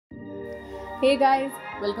Hey guys,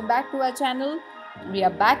 welcome back to our channel. We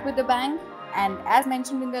are back with a bang, and as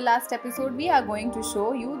mentioned in the last episode, we are going to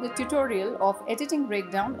show you the tutorial of editing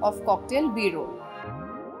breakdown of cocktail B-roll.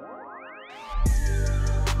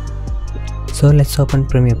 So let's open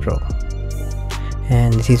Premiere Pro,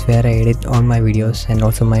 and this is where I edit all my videos and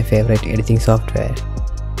also my favorite editing software.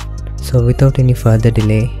 So without any further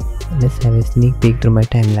delay, let's have a sneak peek through my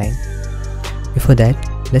timeline. Before that,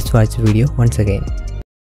 let's watch the video once again.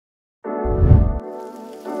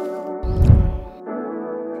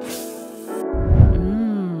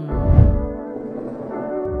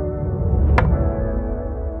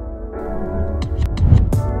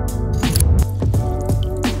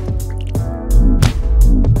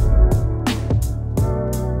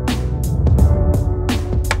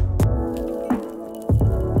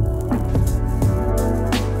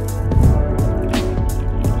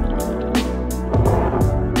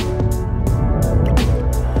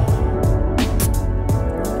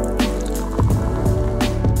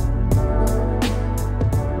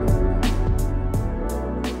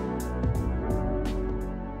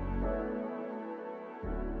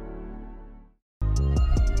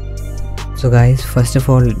 So guys, first of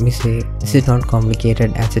all let me say this is not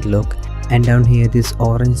complicated as it looks, and down here this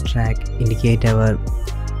orange track indicate our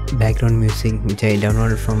background music which I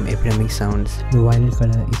downloaded from Epidemic Sounds. The violet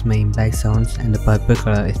color is my impact sounds and the purple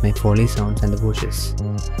color is my Foley sounds and the bushes.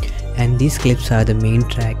 And these clips are the main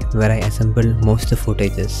track where I assemble most of the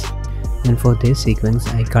footages. And for this sequence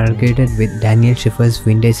I color graded with Daniel Schiffer's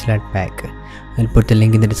vintage flat pack. I'll put the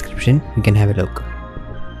link in the description, you can have a look.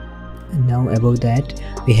 And now above that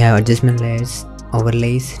we have adjustment layers,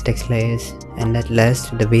 overlays, text layers, and at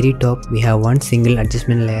last at the very top we have one single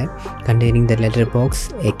adjustment layer containing the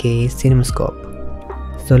letterbox aka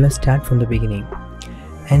cinemascope. So let's start from the beginning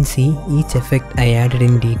and see each effect I added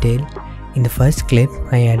in detail. In the first clip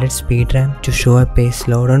I added speed ramp to show up a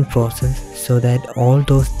slowdown process so that all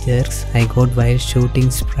those jerks I got while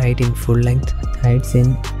shooting sprite in full length hides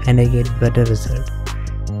in and I get better result.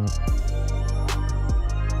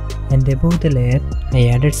 And above the layer, I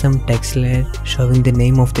added some text layer showing the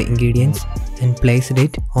name of the ingredients and placed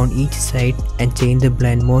it on each side and changed the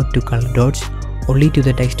blend mode to color dots only to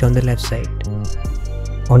the text on the left side.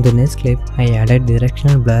 On the next clip, I added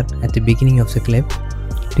directional blur at the beginning of the clip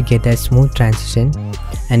to get that smooth transition,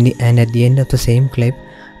 and at the end of the same clip,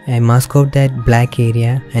 I mask out that black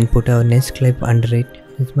area and put our next clip under it.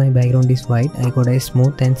 Since my background is white, I got a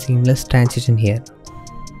smooth and seamless transition here.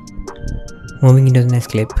 Moving into the next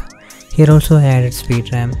clip. Here also I added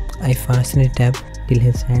speed ramp. I fasten it up till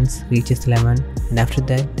his hands reaches 11, and after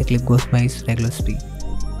that the clip goes by its regular speed.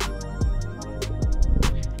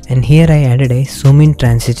 And here I added a zoom in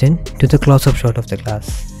transition to the close-up shot of the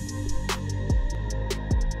glass.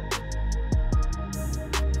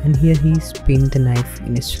 And here he spinned the knife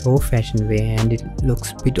in a slow fashion way and it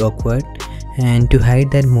looks a bit awkward, and to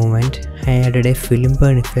hide that movement I added a film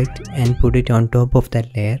burn effect and put it on top of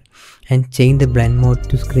that layer and changed the blend mode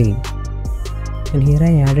to screen. And here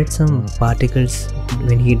I added some particles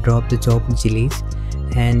when he dropped the chopped chilies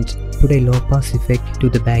and put a low pass effect to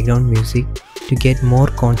the background music to get more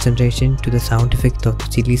concentration to the sound effect of the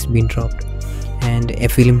chilies being dropped, and a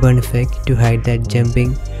film burn effect to hide that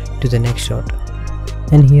jumping to the next shot.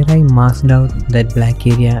 And here I masked out that black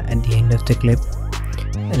area at the end of the clip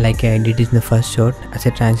like I did in the first shot as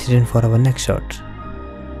a transition for our next shot.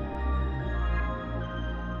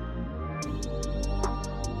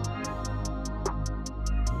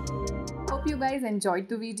 Hope you guys enjoyed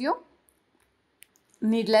the video.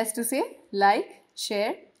 Needless to say, like,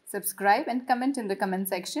 share, subscribe and comment in the comment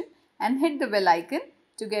section and hit the bell icon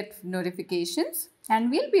to get notifications. And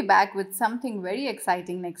we'll be back with something very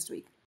exciting next week.